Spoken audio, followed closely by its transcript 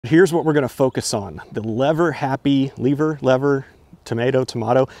Here's what we're going to focus on: the lever happy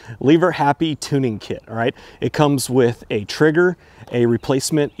tuning kit. All right, it comes with a trigger, a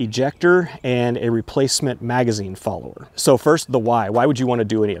replacement ejector, and a replacement magazine follower. So first, the why would you want to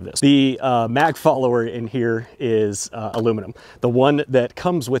do any of this? The mag follower in here is aluminum. The one that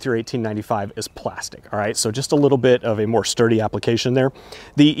comes with your 1895 is plastic. All right, so just a little bit of a more sturdy application there.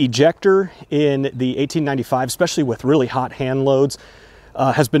 The ejector in the 1895, especially with really hot hand loads,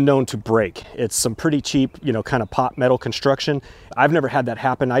 has been known to break. It's some pretty cheap, you know, kind of pot metal construction. I've never had that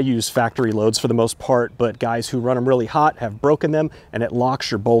happen. I use factory loads for the most part, but guys who run them really hot have broken them, and it locks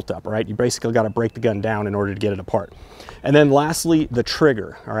your bolt up, right? You basically got to break the gun down in order to get it apart. And then lastly, the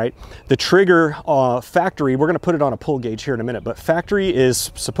trigger, all right? The trigger factory, we're going to put it on a pull gauge here in a minute, but factory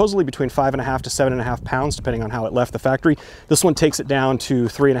is supposedly between 5.5 to 7.5 pounds, depending on how it left the factory. This one takes it down to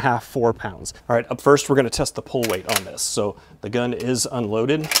 3.5, 4 pounds. All right, up first, we're going to test the pull weight on this. So the gun is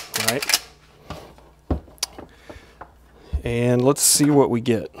unloaded, all right? And let's see what we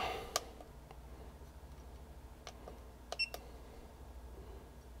get.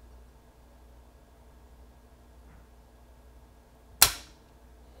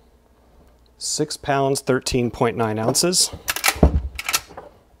 £6, 13.9 ounces.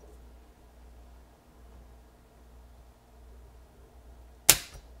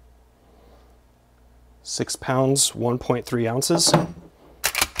 £6, 1.3 ounces.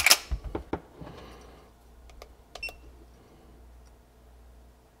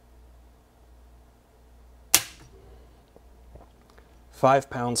 £5,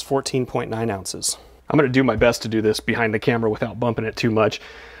 14.9 ounces. I'm going to do my best to do this behind the camera without bumping it too much.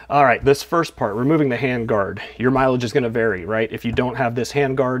 All right, this first part, removing the hand guard. Your mileage is going to vary, right? If you don't have this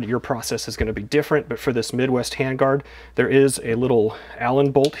hand guard, your process is going to be different. But for this Midwest hand guard, there is a little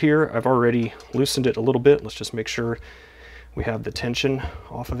Allen bolt here. I've already loosened it a little bit. Let's just make sure we have the tension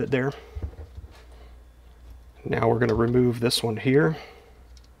off of it there. Now we're going to remove this one here.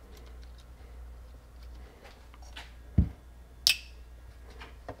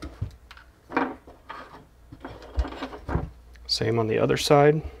 Same on the other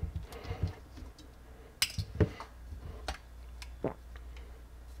side.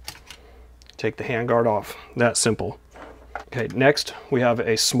 Take the handguard off. That simple. Okay, next we have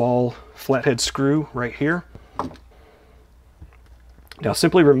a small flathead screw right here. Now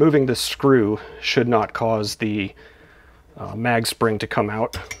simply removing this screw should not cause the mag spring to come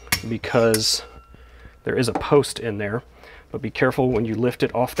out, because there is a post in there. But be careful when you lift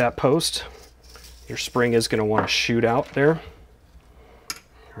it off that post. Your spring is going to want to shoot out there.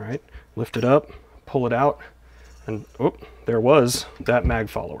 All right, lift it up, pull it out, and oh, there was that mag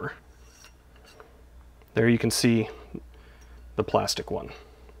follower. There you can see the plastic one.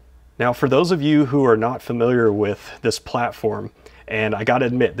 Now, for those of you who are not familiar with this platform, and I gotta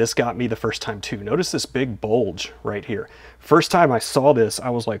admit, this got me the first time too. Notice this big bulge right here. First time I saw this,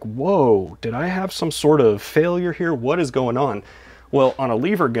 I was like, whoa, did I have some sort of failure here? What is going on? Well, on a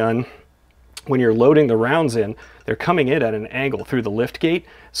lever gun, when you're loading the rounds in, they're coming in at an angle through the lift gate,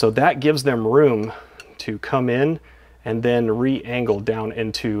 so that gives them room to come in and then re-angle down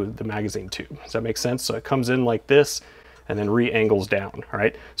into the magazine tube. Does that make sense? So it comes in like this and then re-angles down, all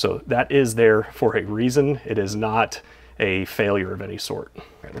right? So that is there for a reason. It is not a failure of any sort. All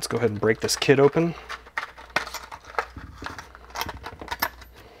right, let's go ahead and break this kit open.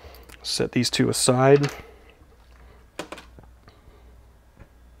 Set these two aside.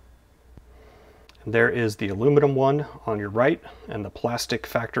 And there is the aluminum one on your right and the plastic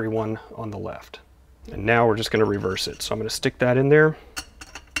factory one on the left. And now we're just going to reverse it. So I'm going to stick that in there.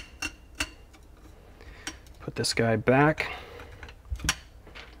 Put this guy back.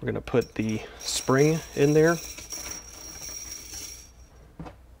 We're going to put the spring in there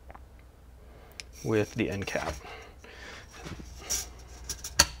with the end cap.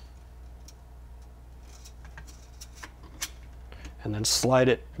 And then slide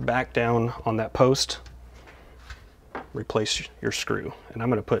it back down on that post, replace your screw. And I'm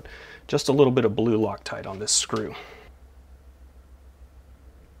going to put just a little bit of blue Loctite on this screw.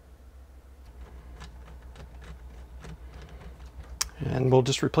 And we'll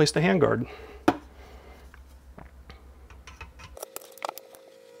just replace the handguard.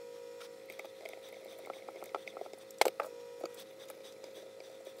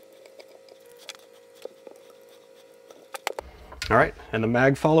 All right, and the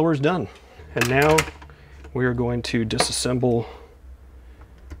mag follower is done. And now we are going to disassemble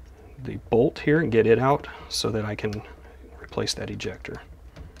the bolt here and get it out so that I can replace that ejector.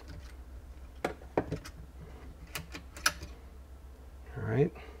 All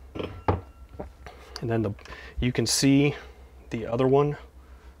right. And then you can see the other one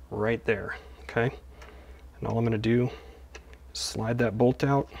right there, okay? And all I'm gonna do is slide that bolt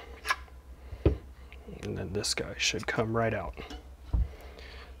out, and then this guy should come right out.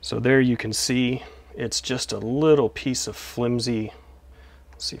 So there you can see it's just a little piece of flimsy,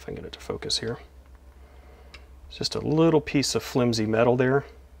 let's see if I can get it to focus here. It's just a little piece of flimsy metal there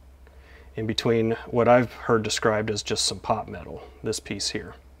in between what I've heard described as just some pot metal, this piece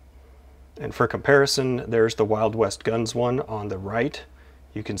here. And for comparison, there's the Wild West Guns one on the right.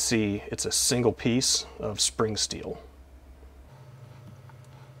 You can see it's a single piece of spring steel.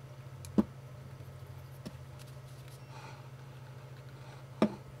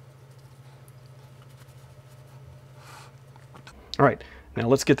 All right, now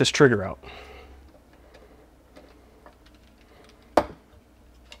let's get this trigger out.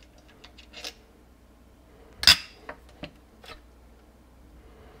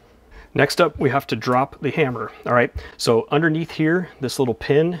 Next up, we have to drop the hammer. All right, so underneath here, this little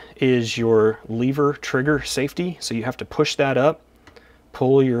pin is your lever trigger safety. So you have to push that up,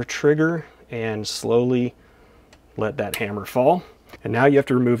 pull your trigger, and slowly let that hammer fall. And now you have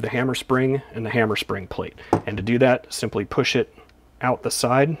to remove the hammer spring and the hammer spring plate. And to do that, simply push it out the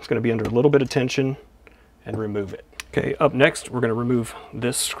side. It's going to be under a little bit of tension, and remove it. Okay, up next, we're going to remove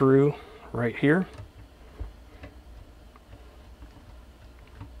this screw right here.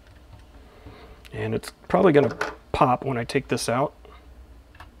 And it's probably going to pop when I take this out.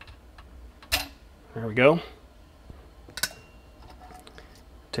 There we go.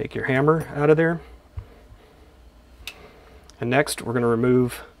 Take your hammer out of there. And next, we're going to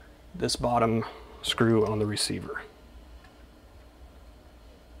remove this bottom screw on the receiver.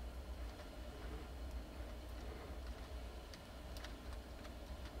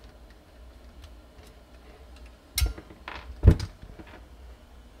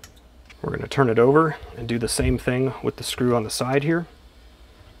 We're going to turn it over and do the same thing with the screw on the side here.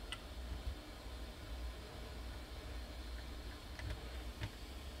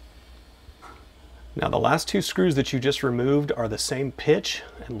 Now the last two screws that you just removed are the same pitch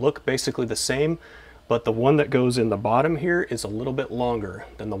and look basically the same, but the one that goes in the bottom here is a little bit longer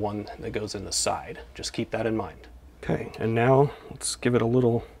than the one that goes in the side. Just keep that in mind. Okay, and now let's give it a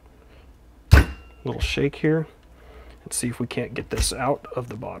little shake here and see if we can't get this out of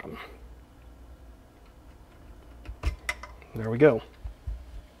the bottom. There we go.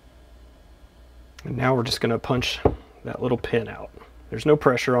 And now we're just going to punch that little pin out. There's no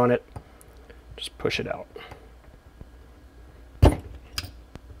pressure on it. Just push it out.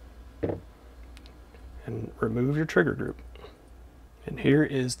 And remove your trigger group. And here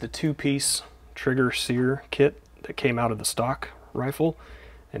is the two-piece trigger sear kit that came out of the stock rifle.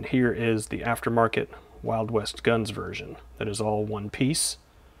 And here is the aftermarket Wild West Guns version. That is all one piece.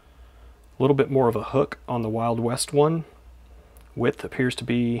 A little bit more of a hook on the Wild West one. Width appears to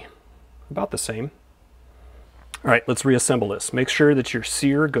be about the same. All right, let's reassemble this. Make sure that your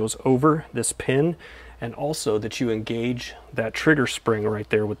sear goes over this pin, and also that you engage that trigger spring right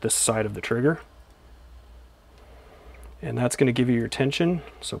there with this side of the trigger. And that's going to give you your tension,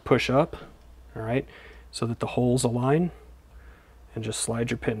 so push up, all right, so that the holes align, and just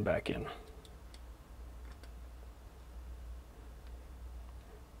slide your pin back in.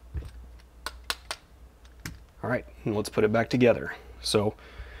 All right, and let's put it back together. So,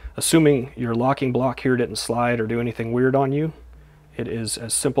 assuming your locking block here didn't slide or do anything weird on you, it is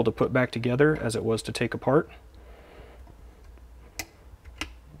as simple to put back together as it was to take apart.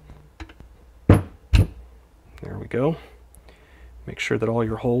 There we go. Make sure that all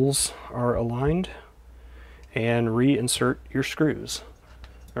your holes are aligned and reinsert your screws.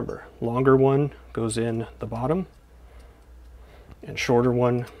 Remember, longer one goes in the bottom and shorter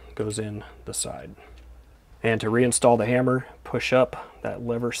one goes in the side. And to reinstall the hammer, push up that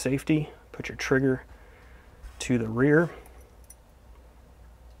lever safety, put your trigger to the rear,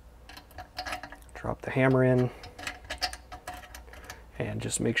 drop the hammer in, and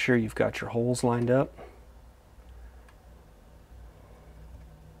just make sure you've got your holes lined up.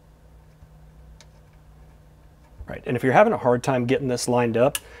 Right, and if you're having a hard time getting this lined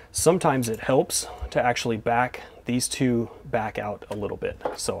up, sometimes it helps to actually back these two back out a little bit.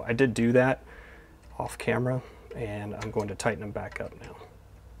 So I did do that off camera, and I'm going to tighten them back up now.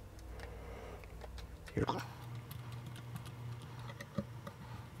 Here.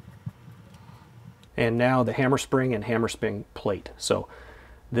 And now the hammer spring and hammer spring plate. So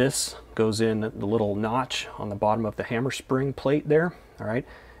this goes in the little notch on the bottom of the hammer spring plate there, all right?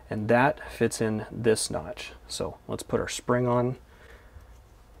 And that fits in this notch. So let's put our spring on.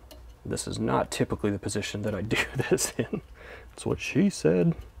 This is not typically the position that I do this in. That's what she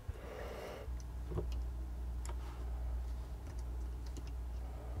said.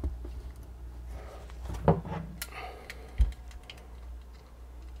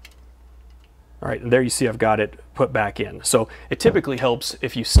 All right, and there you see I've got it put back in. So it typically helps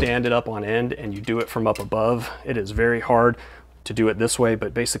if you stand it up on end and you do it from up above. It is very hard to do it this way,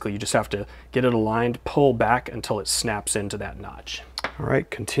 but basically you just have to get it aligned, pull back until it snaps into that notch. All right,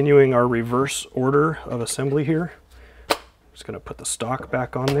 continuing our reverse order of assembly here. Just gonna put the stock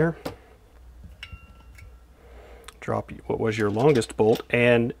back on there. Drop what was your longest bolt,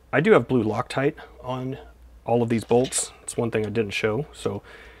 and I do have blue Loctite on all of these bolts. It's one thing I didn't show, so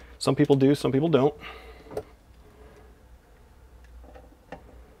some people do, some people don't.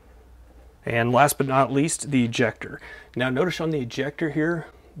 And last but not least, the ejector. Now notice on the ejector here,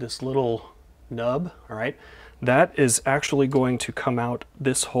 this little nub, all right, that is actually going to come out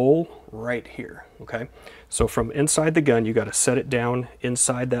this hole right here, okay? So from inside the gun, you got to set it down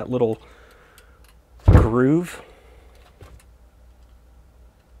inside that little groove.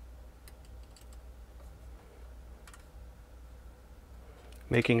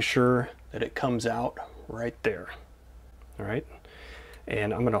 Making sure that it comes out right there, all right?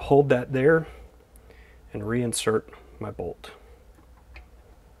 And I'm gonna hold that there and reinsert my bolt.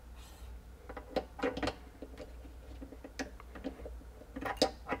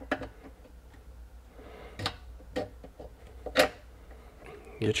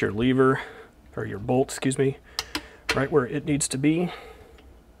 Get your lever, or your bolt, excuse me, right where it needs to be.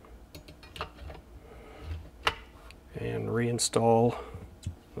 And reinstall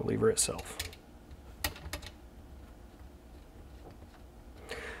the lever itself.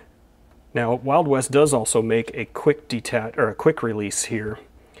 Now, Wild West does also make a quick detach or a quick release here,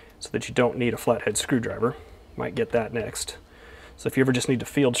 so that you don't need a flathead screwdriver. Might get that next. So if you ever just need to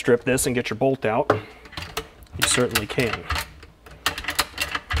field strip this and get your bolt out, you certainly can.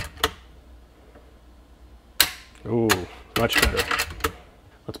 Ooh, much better.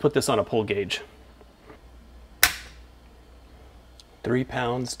 Let's put this on a pull gauge. 3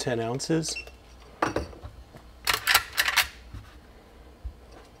 pounds, 10 ounces.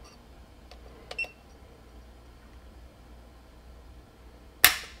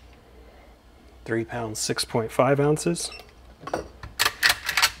 £3 pounds, 6.5 ounces.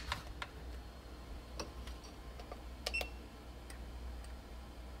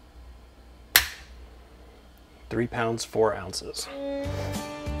 £3 pounds, 4 ounces.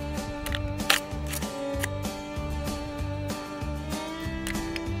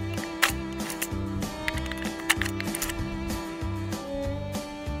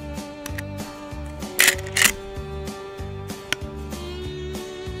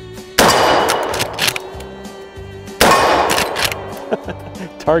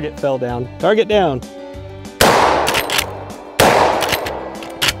 Target fell down. Target down.